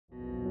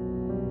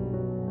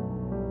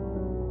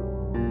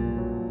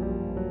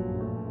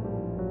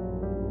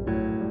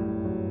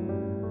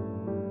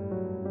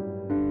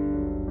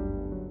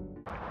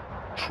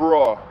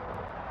Truck.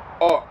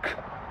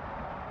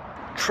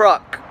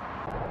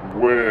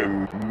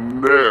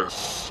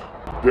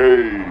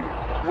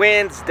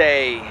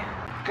 Wednesday.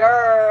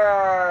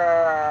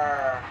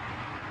 Grrr.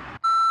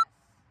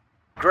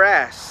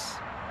 Grass.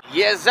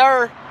 Yes,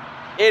 sir.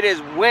 It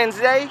is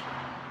Wednesday.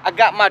 I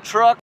got my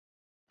truck.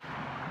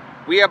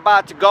 We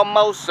about to go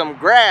mow some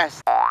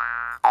grass.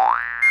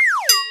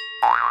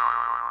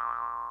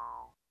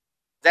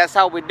 That's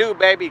how we do,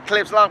 baby.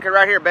 Eclipse Lawn Care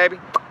right here, baby.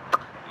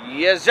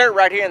 Yes, sir.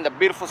 Right here in the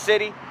beautiful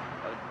city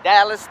of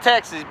Dallas,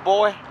 Texas,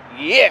 boy.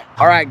 Yeah.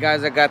 All right,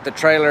 guys. I got the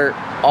trailer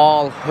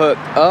all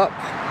hooked up.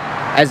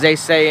 As they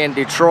say in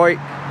Detroit,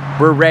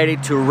 we're ready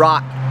to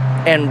rock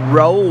and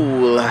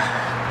roll.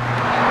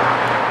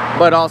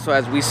 But also,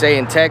 as we say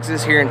in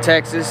Texas, here in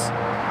Texas,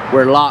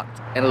 we're locked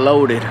and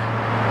loaded,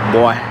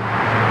 boy.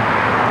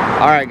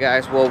 All right,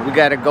 guys. Well, we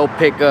got to go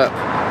pick up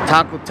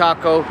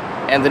Taco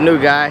and the new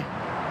guy.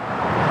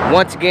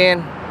 Once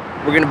again,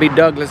 we're going to be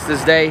Douglas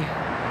this day.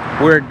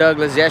 We were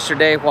Douglas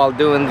yesterday while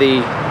doing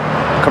the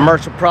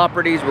commercial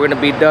properties. We're going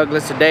to be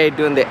Douglas today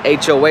doing the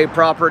HOA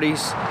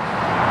properties.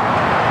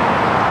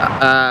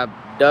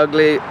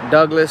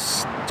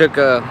 Douglas took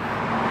a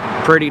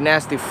pretty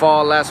nasty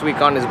fall last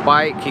week on his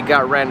bike. He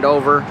got ran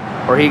over,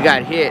 or he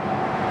got hit.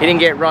 He didn't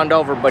get run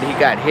over, but he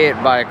got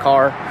hit by a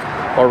car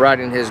while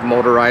riding his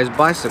motorized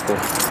bicycle.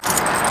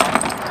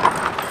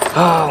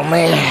 Oh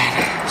man.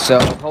 So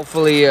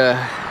hopefully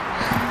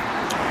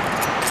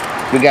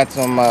we got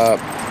some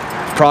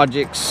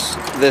projects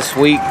this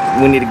week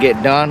we need to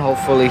get done.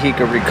 Hopefully he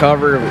could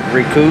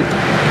recoup.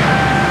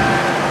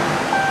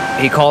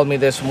 He called me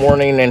this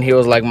morning and he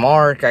was like,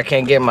 Mark, I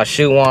can't get my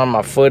shoe on,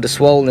 my foot is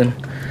swollen.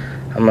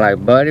 I'm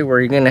like, buddy,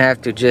 we're gonna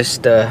have to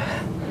just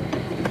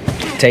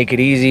take it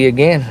easy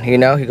again, you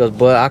know? He goes,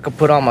 but I could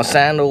put on my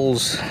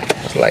sandals.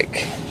 It's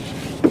like,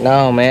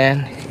 no,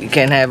 man, you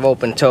can't have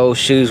open toe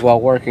shoes while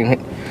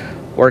working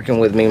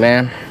with me,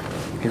 man.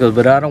 He goes,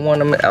 but I don't want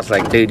them. I was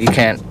like, dude, you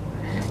can't.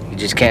 You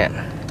just can't.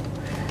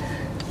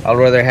 I'd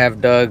rather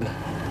have Doug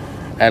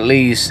at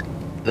least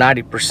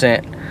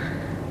 90%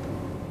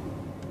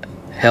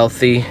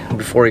 healthy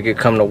before he could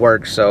come to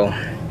work. So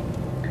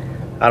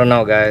I don't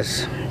know,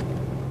 guys.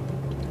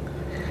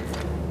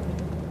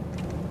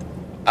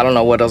 I don't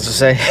know what else to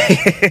say.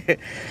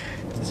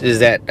 Is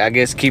that, I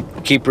guess, keep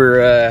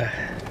your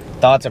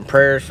thoughts and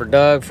prayers for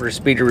Doug for a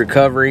speedy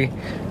recovery.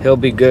 He'll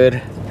be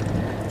good,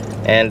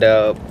 and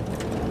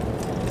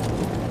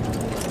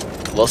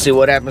we'll see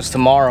what happens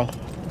tomorrow.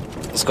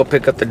 Let's go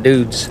pick up the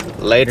dudes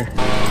later.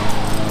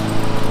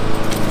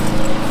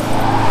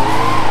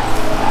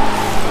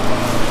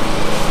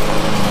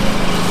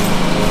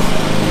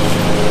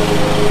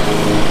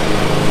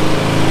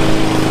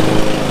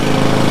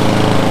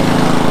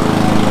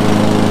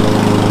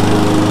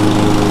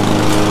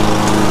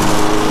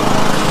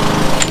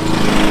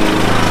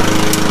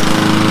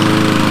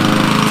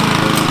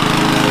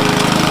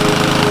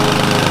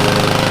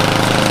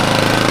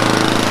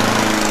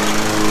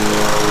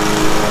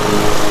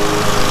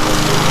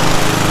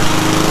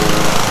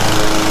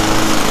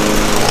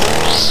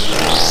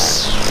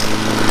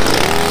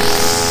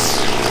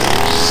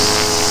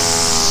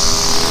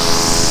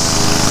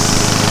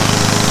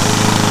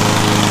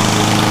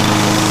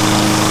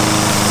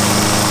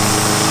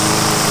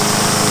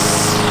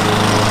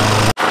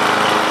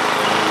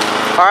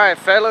 Alright,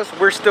 fellas,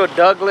 we're still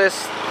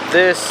Douglas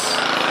this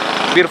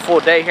beautiful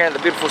day here in the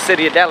beautiful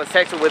city of Dallas,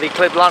 Texas with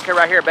Eclipse Lawn Care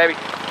right here, baby.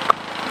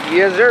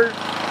 Yes, sir.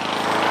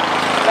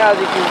 Now, as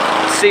you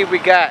can see, we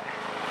got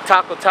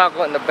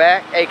Taco in the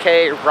back,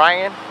 aka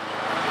Ryan,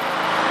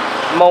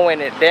 mowing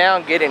it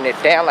down, getting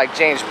it down like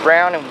James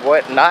Brown and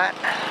whatnot.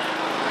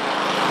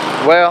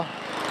 Well,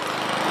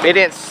 it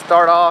didn't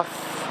start off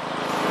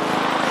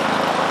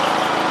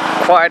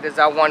quite as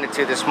I wanted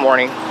to this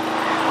morning.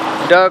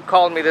 Doug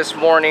called me this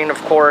morning. Of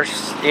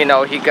course, you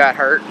know, he got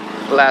hurt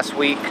last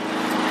week.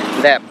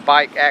 That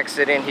bike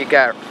accident, he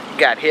got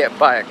hit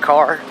by a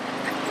car.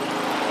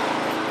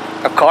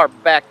 A car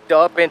backed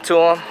up into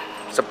him.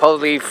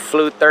 Supposedly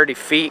flew 30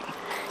 feet.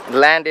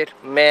 Landed.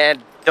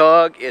 Man,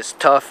 Doug is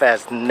tough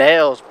as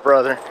nails,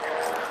 brother.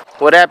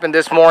 What happened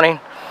this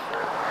morning?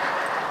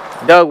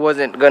 Doug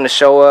wasn't gonna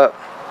show up.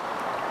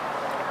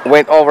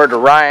 Went over to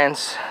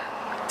Ryan's.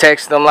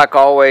 Texted him like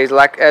always,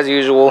 like as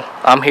usual.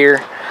 I'm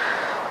here.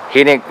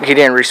 He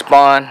didn't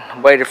respond.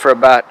 Waited for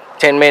about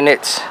 10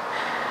 minutes.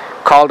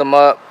 Called him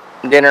up.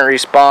 Didn't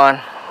respond.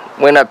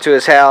 Went up to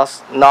his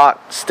house.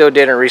 Knocked. Still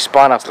didn't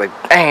respond. I was like,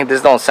 dang,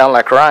 this don't sound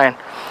like Ryan.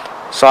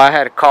 So I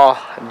had to call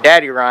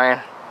Daddy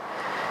Ryan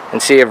and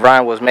see if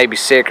Ryan was maybe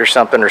sick or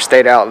something or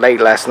stayed out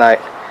late last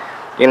night.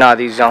 You know how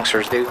these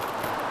youngsters do.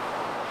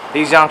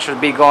 These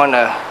youngsters be going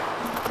to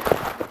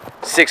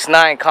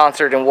 6ix9ine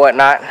concert and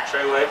whatnot.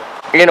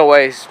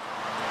 Anyways,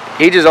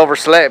 he just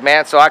overslept,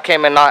 man. So I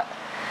came and I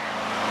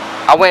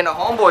went to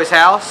homeboy's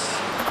house.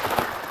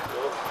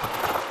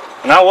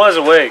 And I was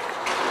awake,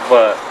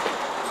 but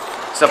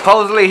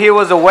supposedly he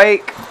was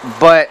awake,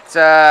 but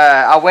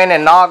I went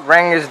and knocked,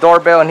 rang his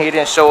doorbell, and he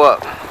didn't show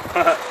up.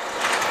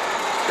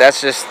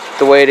 That's just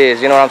the way it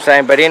is, you know what I'm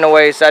saying? But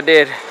anyways, I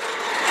did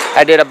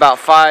about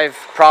 5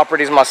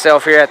 properties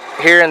myself here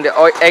in the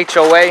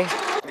HOA.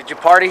 Did you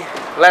party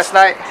last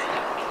night?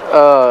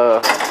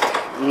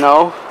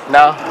 No.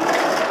 No?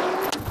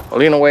 Well,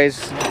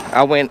 anyways,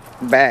 I went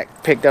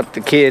back, picked up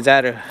the kids. I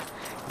had to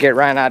get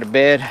Ryan out of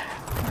bed.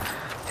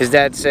 His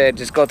dad said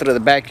just go through the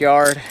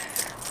backyard,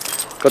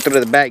 go through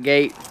the back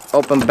gate,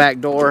 open the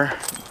back door,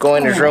 go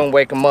in his room,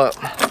 wake him up.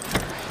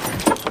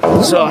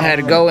 So I had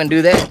to go and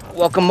do that.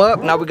 Welcome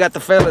up. Now we got the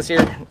fellas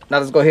here. Now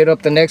let's go hit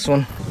up the next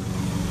one.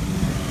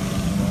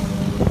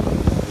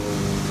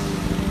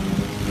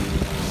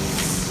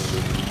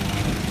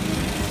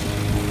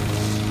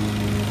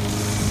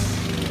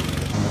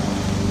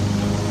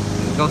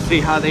 Let's go see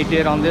how they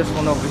did on this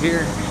one over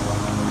here.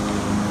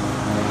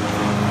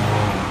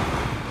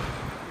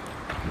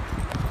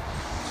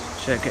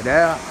 Check it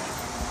out.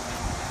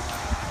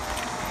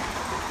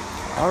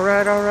 All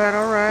right, all right,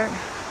 all right.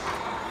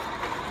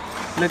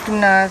 Looking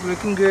nice,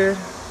 looking good.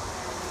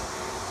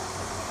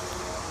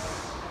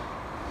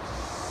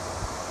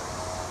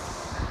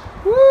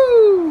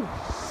 Woo!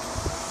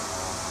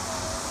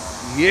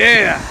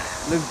 Yeah,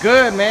 looks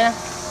good, man.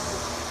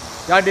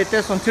 Y'all did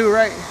this one too,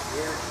 right? Yeah.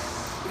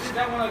 We did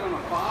that one like on a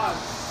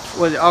 5.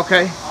 Was it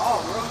okay?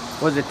 Oh,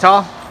 bro. Was it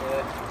tall?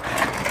 Yeah.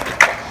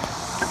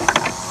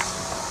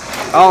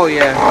 Oh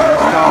yeah,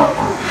 it's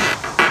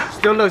tall.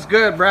 Still looks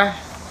good, bruh.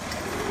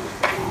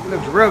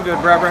 Looks real good,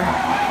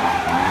 bruh.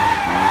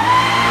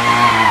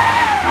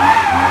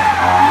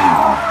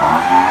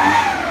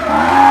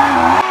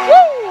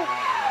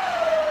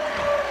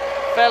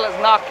 Fellas,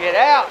 knock it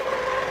out.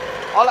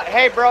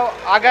 Hey bro,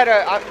 I'm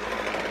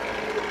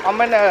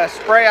gonna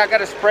spray. I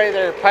gotta spray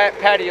their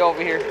patio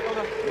over here.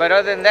 Okay. But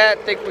other than that,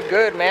 I think we're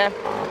good, man.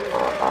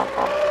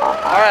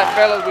 All right,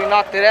 fellas, we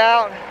knocked it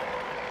out.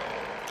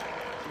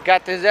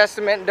 Got this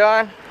estimate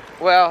done.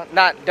 Well,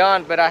 not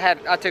done, but I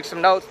took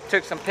some notes,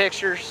 took some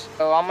pictures.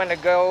 So I'm gonna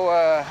go.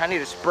 I need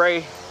to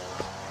spray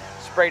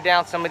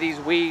down some of these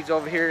weeds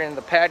over here in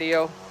the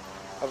patio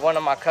of one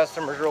of my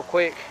customers real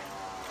quick.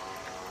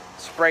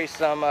 Spray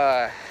some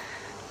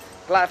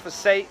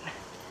glyphosate.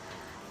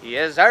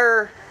 Yes,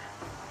 sir.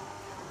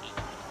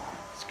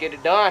 Let's get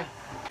it done.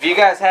 If you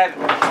guys have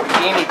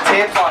any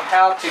tips on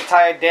how to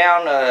tie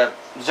down a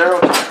zero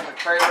turn in the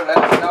trailer, let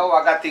us know.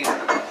 I got these,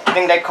 I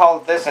think they call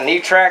this an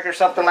E-track or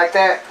something like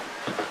that.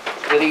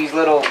 With these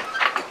little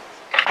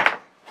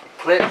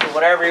clips or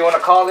whatever you want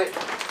to call it.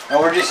 And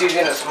we're just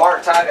using a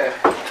smart tie to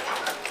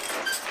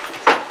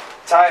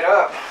tie it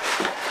up.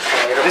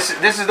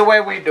 This is the way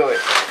we do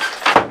it.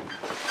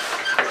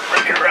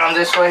 Bring it around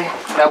this way.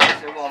 That way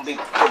there won't be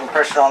putting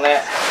pressure on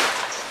that.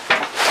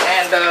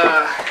 And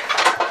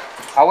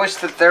I wish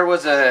that there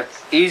was a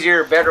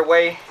easier, better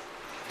way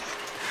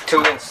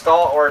to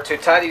install or to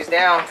tie these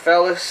down,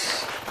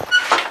 fellas.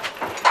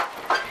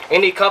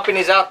 Any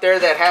companies out there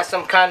that has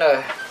some kind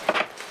of,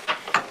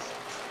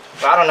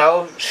 I don't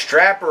know,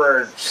 strap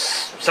or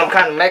some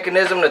kind of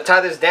mechanism to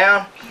tie this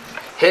down,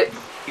 hit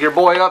your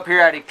boy up here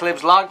at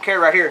Eclipse Lawn Care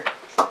right here.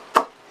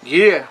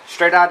 Yeah,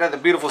 straight out of the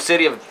beautiful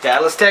city of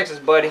Dallas, Texas,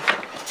 buddy.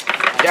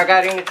 Y'all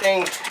got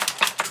anything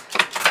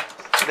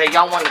that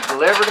y'all want to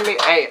deliver to me?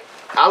 Hey,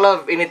 I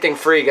love anything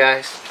free,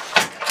 guys.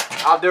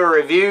 I'll do a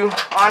review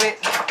on it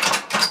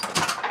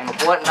and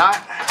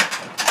whatnot.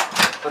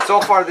 But so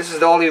far, this is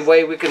the only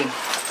way we can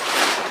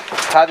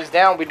tie this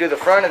down. We do the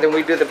front and then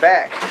we do the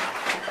back.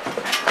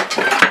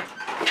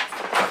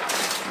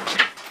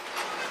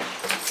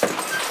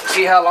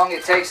 See how long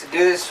it takes to do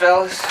this,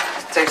 fellas?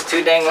 It takes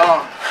too dang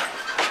long.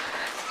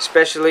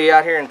 Especially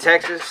out here in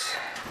Texas,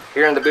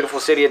 here in the beautiful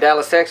city of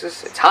Dallas,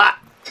 Texas. It's hot.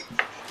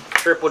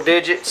 Triple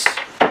digits.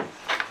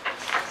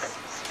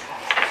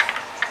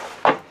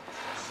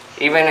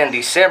 Even in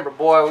December,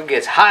 boy, it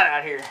gets hot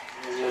out here.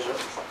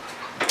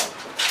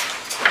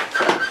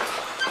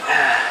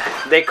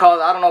 They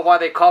call, I don't know why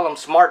they call them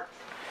smart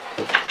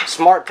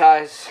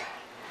ties.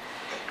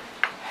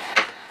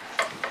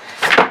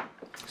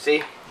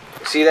 See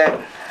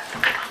that?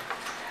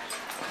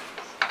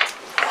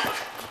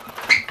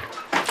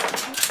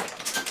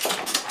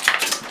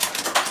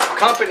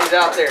 Companies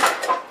out there,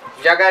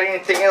 if y'all got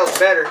anything else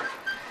better,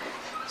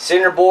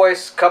 send your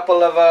boys a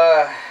couple of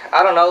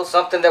I don't know,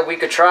 something that we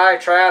could try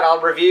out. I'll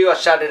review, I'll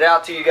shout it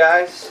out to you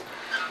guys.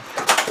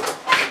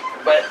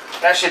 But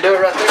that should do it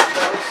right there,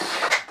 fellas.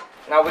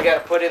 Now we got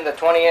to put in the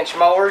 20-inch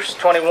mowers,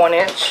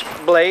 21-inch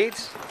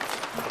blades.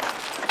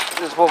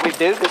 This is what we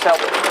do. This is how we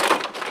do it.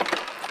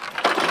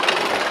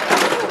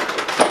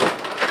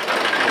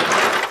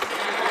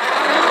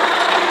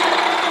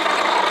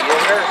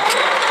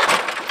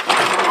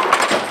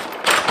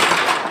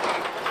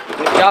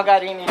 Y'all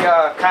got any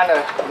kind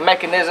of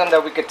mechanism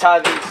that we could tie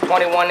these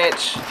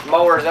 21-inch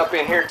mowers up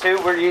in here too?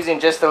 We're using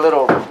just a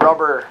little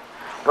rubber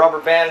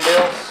band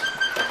bills.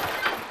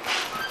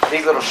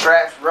 These little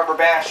straps, rubber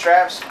band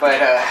straps,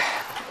 but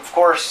of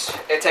course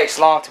it takes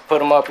long to put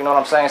them up, you know what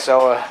I'm saying?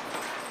 So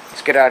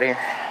let's get out of here.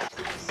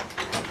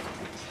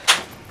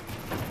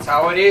 That's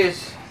how it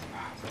is.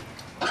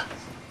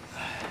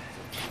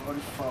 for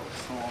the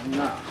folks on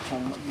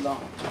the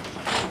lawn.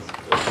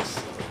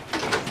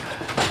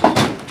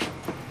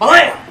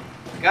 Bam!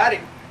 Got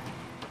it.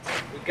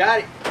 We got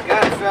it. We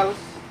got it, fellas.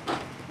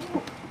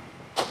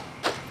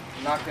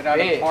 Knocked it out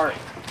of the park.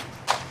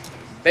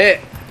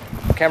 Bet.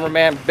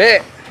 Cameraman,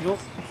 bet. Nope.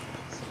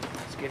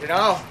 Let's get it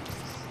on.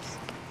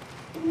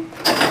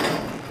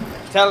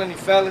 I'm telling you,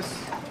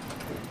 fellas.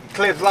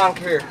 Eclipse Lawn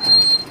Care.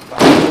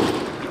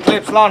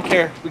 Eclipse Lawn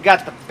Care. We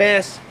got the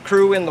best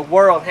crew in the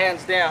world,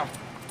 hands down.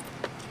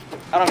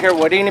 I don't care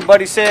what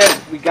anybody says.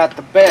 We got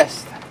the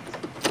best.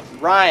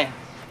 Ryan,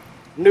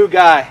 new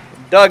guy,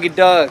 Doug.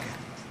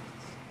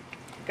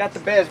 Got the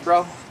best,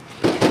 bro.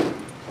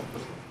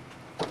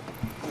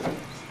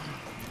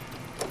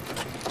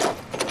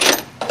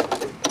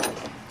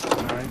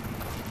 Alright.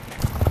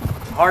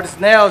 Hardest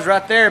nails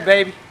right there,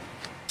 baby.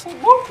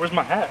 Where's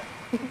my hat?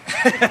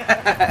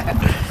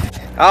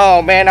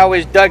 Oh man, I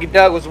wish Doug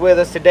was with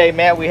us today,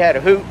 man. We had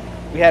a hoot,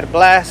 we had a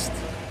blast,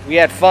 we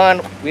had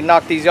fun, we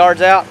knocked these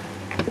yards out.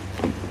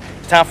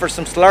 Time for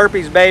some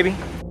Slurpees, baby.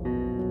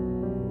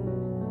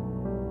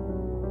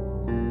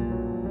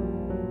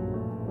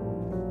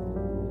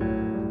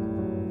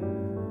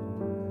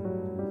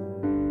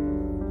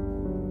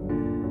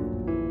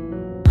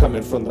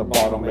 Coming from the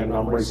bottom and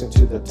I'm racing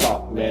to the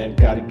top, man.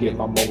 Gotta get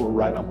my mower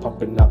right, I'm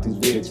pumping out these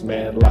vids,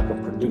 man. Like a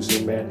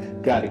producer,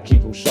 man. Gotta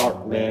keep them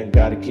sharp, man.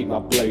 Gotta keep my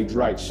blades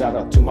right. Shout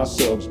out to my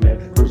subs,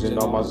 man. Cruising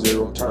on my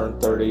 0-turn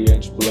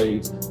 30-inch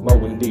blades.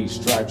 Mowing these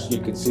stripes, you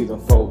can see them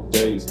 4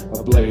 days.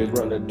 A blade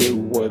runner do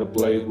what a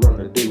blade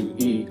runner do.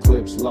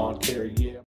 Eclipse Lawn Care, yeah.